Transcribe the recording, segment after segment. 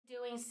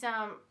doing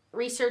some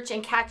research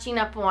and catching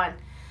up on.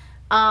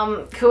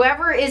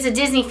 Whoever is a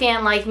Disney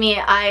fan like me,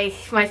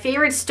 my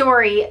favorite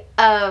story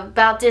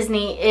about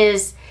Disney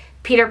is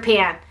Peter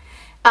Pan.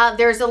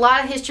 There's a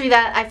lot of history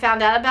that I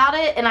found out about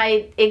it,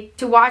 and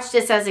to watch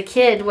this as a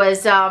kid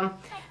was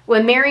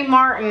when Mary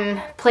Martin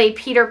played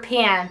Peter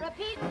Pan.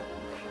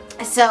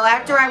 So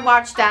after I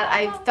watched that,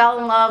 I fell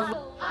in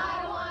love.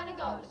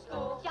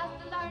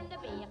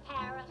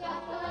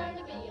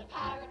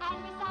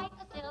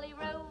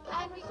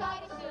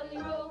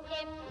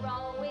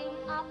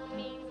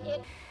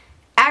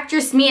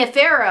 Actress Mia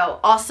Farrow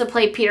also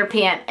played Peter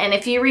Pan, and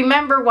if you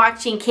remember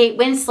watching Kate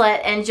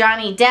Winslet and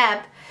Johnny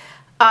Depp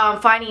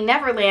Finding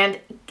Neverland,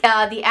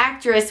 the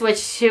actress,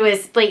 who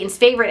is Layton's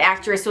favorite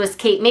actress, was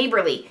Kate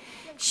Maberly.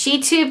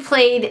 She too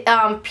played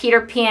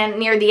Peter Pan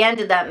near the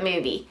end of that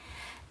movie.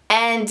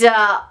 And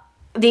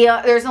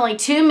there's only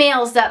 2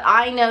 males that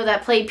I know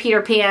that played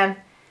Peter Pan,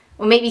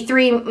 well, maybe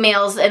 3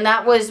 males, and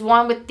that was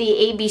one with the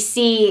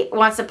ABC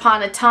Once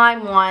Upon a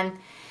Time one.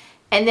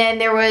 And then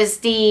there was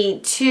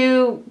the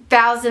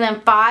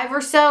 2005 or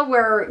so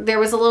where there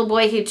was a little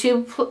boy who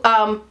too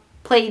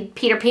played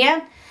Peter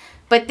Pan.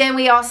 But then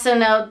we also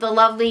know the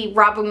lovely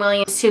Robin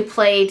Williams, who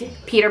played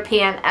Peter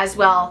Pan as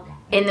well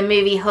in the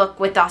movie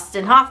Hook with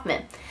Dustin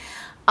Hoffman.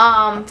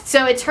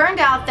 So it turned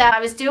out that I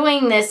was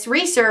doing this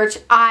research,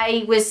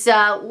 I was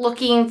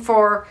looking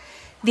for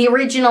the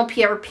original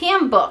Peter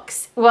Pan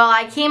books. Well,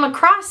 I came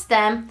across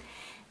them,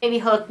 maybe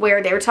Hook,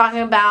 where they were talking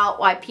about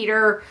why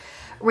Peter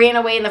ran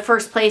away in the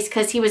first place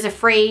because he was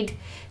afraid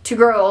to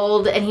grow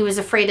old and he was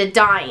afraid of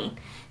dying.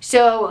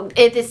 So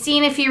the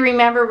scene, if you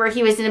remember, where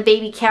he was in a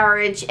baby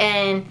carriage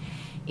and,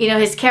 you know,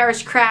 his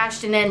carriage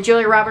crashed, and then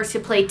Julia Roberts, who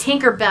played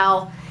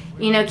Tinkerbell,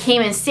 you know,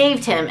 came and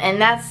saved him.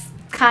 And that's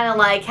kind of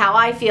like how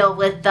I feel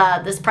with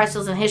this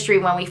Pretzels in History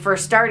when we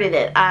first started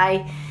it.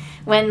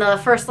 When the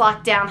first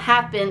lockdown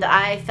happened,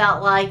 I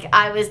felt like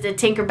I was the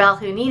Tinkerbell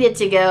who needed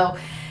to go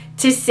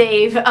to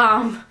save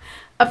a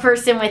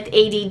person with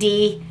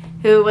ADD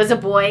who was a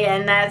boy,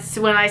 and that's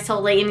when I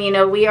told Layton, you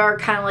know, we are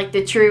kind of like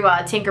the true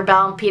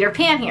Tinkerbell and Peter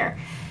Pan here.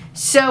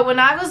 So when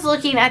I was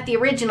looking at the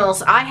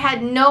originals, I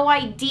had no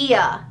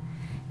idea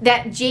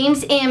that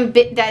James M.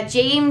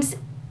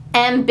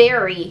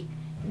 Barrie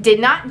did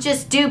not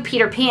just do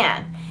Peter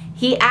Pan.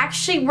 He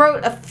actually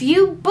wrote a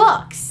few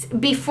books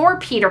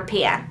before Peter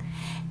Pan.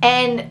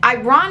 And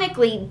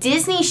ironically,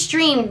 Disney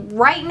Stream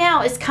right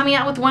now is coming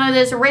out with one of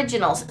those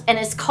originals, and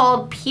it's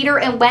called Peter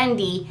and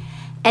Wendy,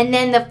 and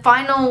then the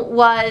final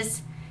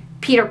was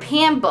Peter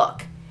Pan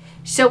book.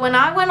 So when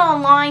I went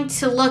online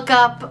to look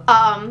up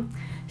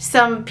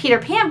some Peter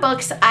Pan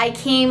books, I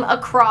came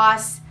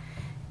across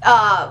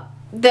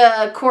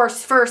the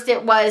course. First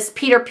it was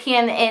Peter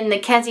Pan in the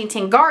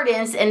Kensington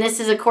Gardens, and this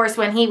is of course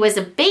when he was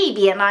a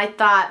baby, and I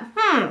thought,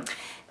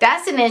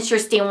 that's an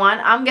interesting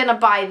one. I'm gonna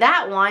buy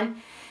that one.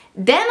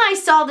 Then I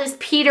saw this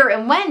Peter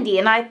and Wendy,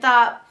 and I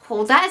thought,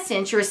 well, that's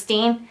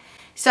interesting.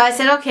 So I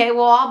said, okay,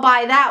 well, I'll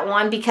buy that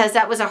one because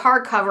that was a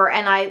hardcover,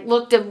 and I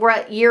looked at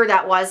what year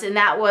that was, and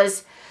that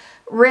was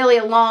really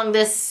along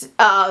this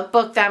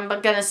book that I'm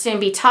going to soon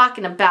be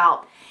talking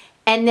about.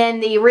 And then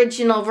the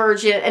original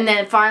version, and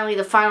then finally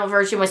the final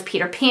version was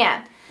Peter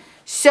Pan.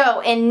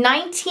 So in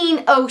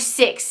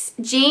 1906,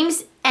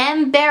 James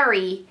M.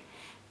 Barrie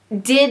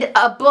did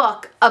a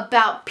book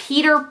about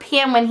Peter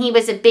Pan when he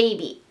was a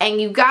baby.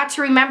 And you got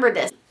to remember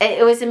this.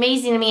 It was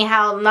amazing to me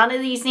how none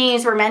of these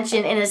names were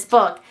mentioned in his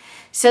book.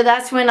 So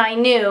that's when I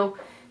knew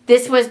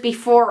this was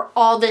before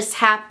all this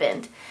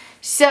happened.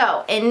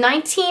 So in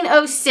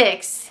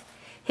 1906,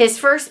 his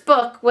first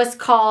book was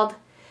called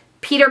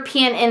Peter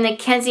Pan in the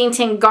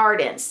Kensington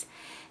Gardens.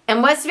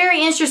 And what's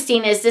very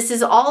interesting is this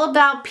is all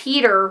about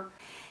Peter,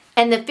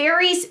 and the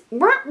fairies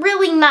weren't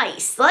really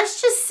nice.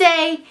 Let's just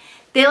say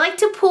they like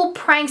to pull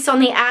pranks on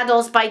the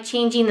adults by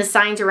changing the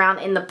signs around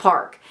in the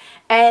park.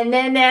 And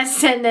then that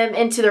sent them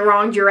into the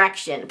wrong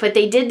direction. But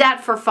they did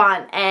that for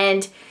fun,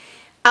 and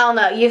I don't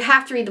know, you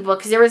have to read the book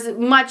because there was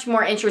much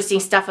more interesting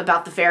stuff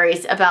about the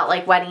fairies, about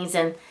like weddings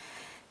and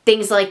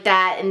things like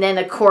that. And then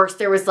of course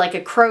there was like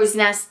a crow's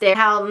nest there,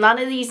 how none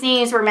of these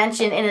names were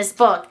mentioned in his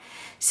book.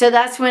 So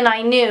that's when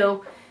I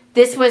knew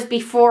this was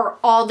before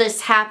all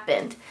this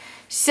happened.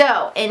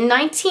 So in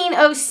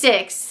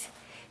 1906,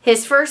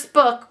 his first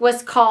book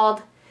was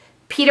called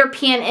Peter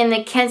Pan in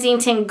the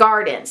Kensington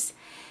Gardens.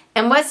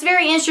 And what's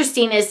very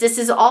interesting is this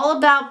is all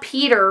about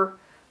Peter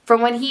from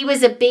when he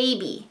was a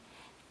baby,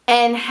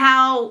 and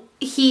how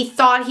he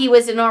thought he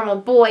was a normal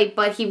boy,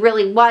 but he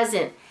really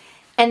wasn't.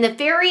 And the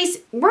fairies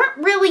weren't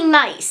really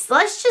nice.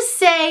 Let's just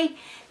say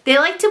they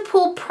like to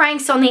pull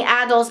pranks on the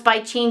adults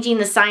by changing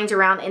the signs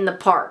around in the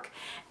park.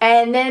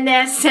 And then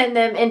that sent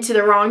them into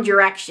the wrong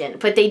direction.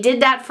 But they did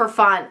that for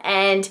fun.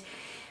 And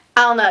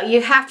I don't know,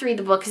 you have to read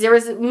the book because there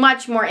was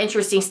much more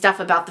interesting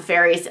stuff about the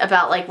fairies,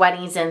 about like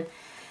weddings and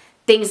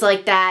things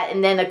like that.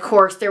 And then of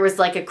course there was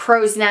like a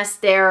crow's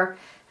nest there,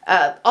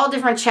 all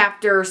different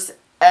chapters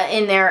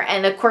in there.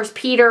 And of course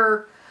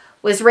Peter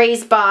was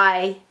raised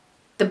by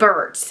the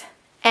birds,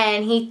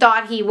 and he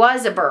thought he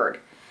was a bird.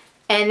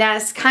 And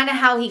that's kind of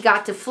how he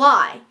got to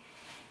fly.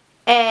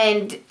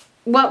 And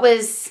what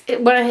was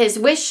one of his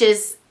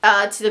wishes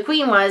to the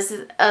queen was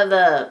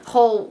the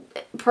whole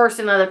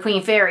person of the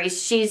Queen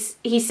Fairies.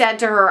 He said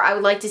to her, I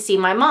would like to see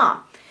my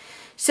mom.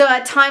 So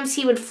at times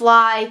he would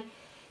fly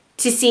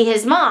to see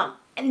his mom.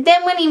 And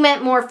then when he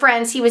met more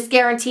friends, he was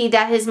guaranteed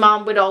that his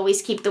mom would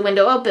always keep the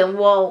window open.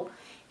 Well,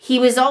 he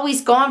was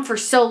always gone for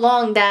so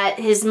long that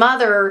his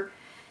mother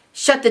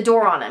shut the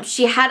door on him.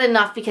 She had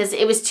enough because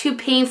it was too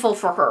painful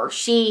for her.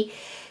 She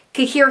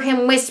could hear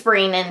him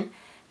whispering and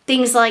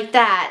things like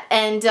that.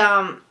 And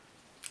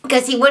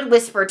because he would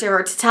whisper to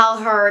her to tell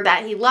her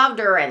that he loved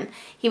her, and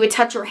he would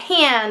touch her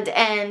hand,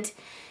 and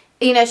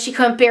you know, she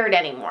couldn't bear it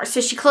anymore. So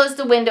she closed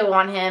the window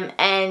on him,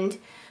 and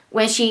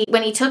when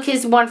he took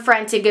his one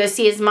friend to go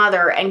see his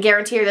mother and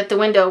guarantee her that the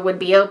window would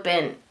be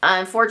open,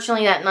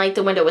 unfortunately that night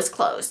the window was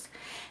closed.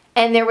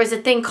 And there was a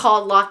thing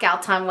called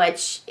lockout time,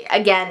 which,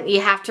 again,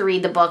 you have to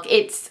read the book.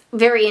 It's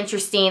very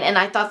interesting, and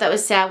I thought that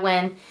was sad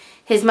when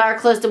his mother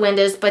closed the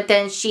windows, but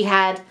then she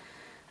had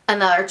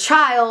another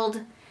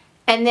child.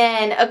 And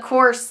then, of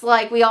course,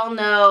 like we all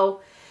know,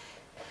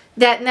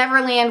 that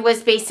Neverland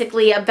was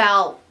basically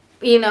about,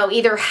 you know,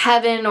 either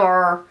heaven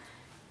or,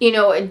 you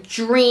know, a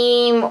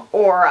dream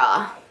or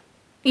a,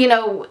 you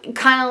know,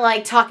 kind of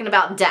like talking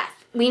about death.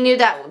 We knew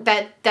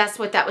that's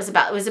what that was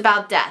about. It was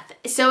about death.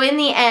 So in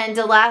the end,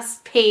 the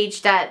last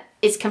page that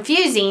is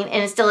confusing,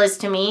 and it still is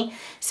to me,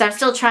 so I'm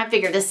still trying to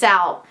figure this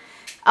out.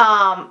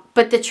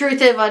 But the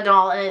truth of it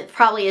all, and it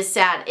probably is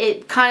sad,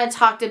 it kind of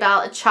talked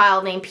about a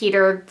child named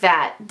Peter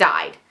that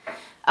died.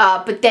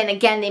 But then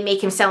again, they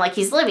make him sound like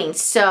he's living.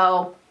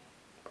 So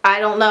I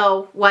don't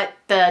know what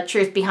the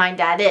truth behind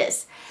that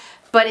is.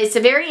 But it's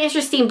a very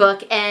interesting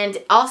book. And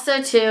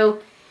also, too,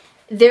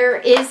 there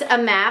is a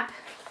map,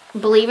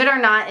 believe it or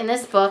not, in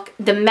this book.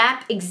 The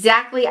map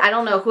exactly, I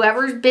don't know,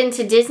 whoever's been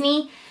to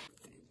Disney.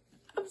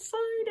 I'm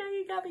sorry, now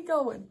you got me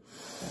going.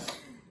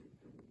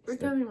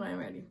 Tell me when I'm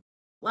ready.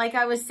 Like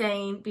I was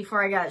saying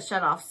before I got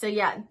shut off. So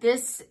yeah,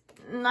 this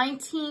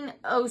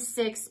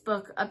 1906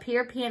 book, A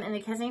Peter Pan in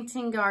the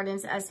Kensington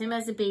Gardens as him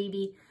as a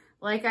baby.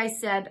 Like I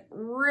said,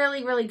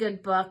 really, really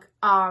good book.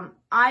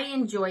 I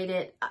enjoyed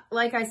it.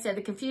 Like I said,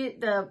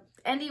 the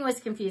ending was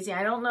confusing.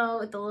 I don't know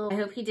what I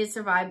hope he did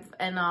survive.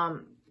 And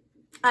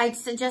I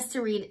suggest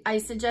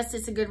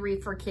it's a good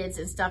read for kids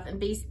and stuff.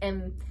 And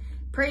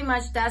pretty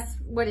much that's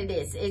what it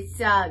is. It's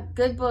a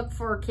good book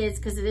for kids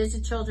because it is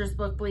a children's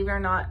book, believe it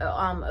or not,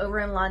 over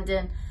in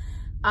London.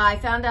 I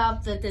found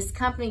out that this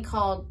company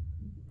called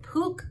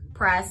Pook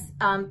Press,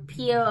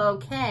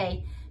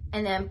 P-O-O-K,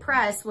 and then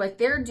Press, what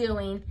they're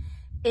doing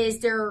is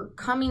they're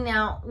coming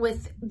out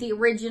with the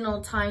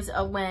original times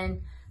of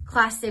when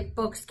classic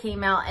books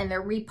came out, and they're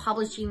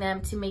republishing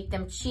them to make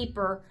them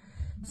cheaper.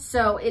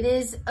 So it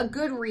is a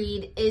good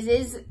read. It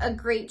is a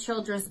great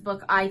children's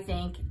book, I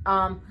think.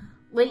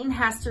 Leighton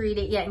has to read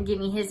it yet and give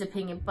me his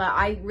opinion, but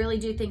I really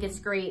do think it's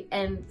great.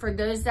 And for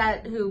those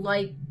who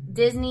like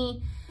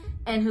Disney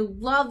and who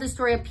love the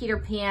story of Peter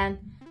Pan,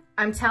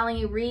 I'm telling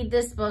you, read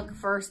this book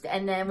first,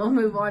 and then we'll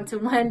move on to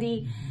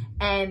Wendy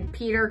and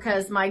Peter,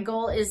 because my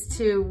goal is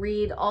to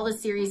read all the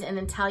series and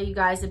then tell you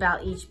guys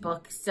about each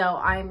book. So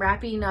I'm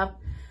wrapping up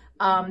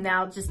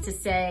now just to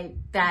say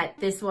that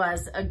this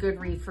was a good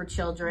read for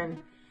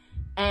children.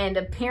 And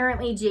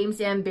apparently James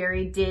M.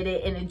 Barrie did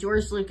it in a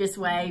George Lucas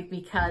way,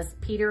 because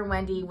Peter and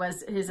Wendy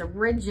was his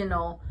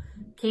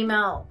came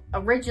out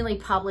originally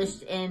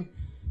published in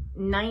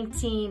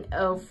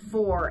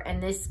 1904,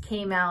 and this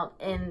came out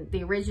in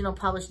the original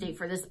published date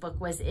for this book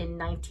was in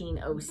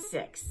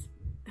 1906.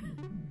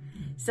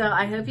 So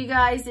I hope you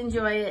guys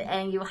enjoy it,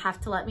 and you'll have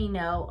to let me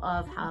know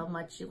of how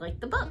much you like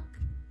the book.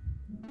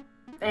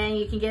 And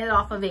you can get it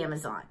off of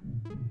Amazon.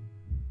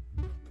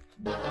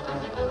 A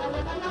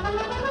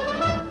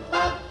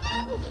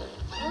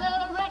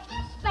little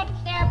respect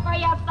there for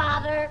your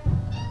father.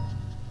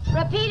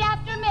 Repeat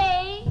after me.